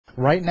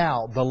Right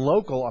now, the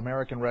local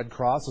American Red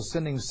Cross is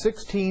sending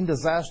 16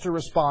 disaster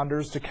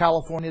responders to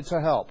California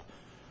to help.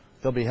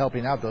 They'll be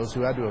helping out those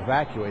who had to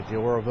evacuate the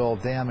Oroville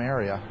Dam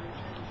area.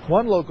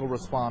 One local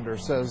responder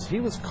says he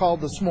was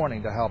called this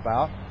morning to help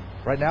out.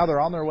 Right now, they're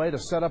on their way to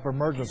set up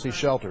emergency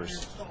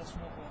shelters.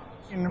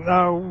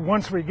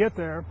 Once we get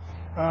there,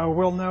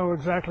 we'll know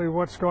exactly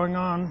what's going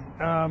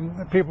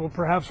on. People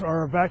perhaps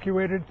are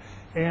evacuated,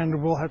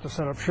 and we'll have to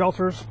set up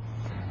shelters.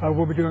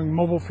 We'll be doing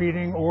mobile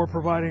feeding or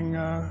providing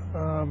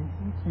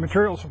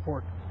material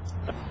support.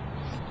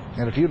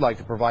 And if you'd like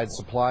to provide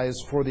supplies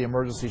for the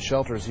emergency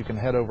shelters, you can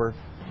head over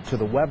to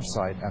the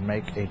website and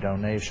make a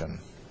donation.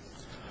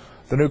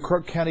 The new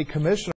Crook County Commissioner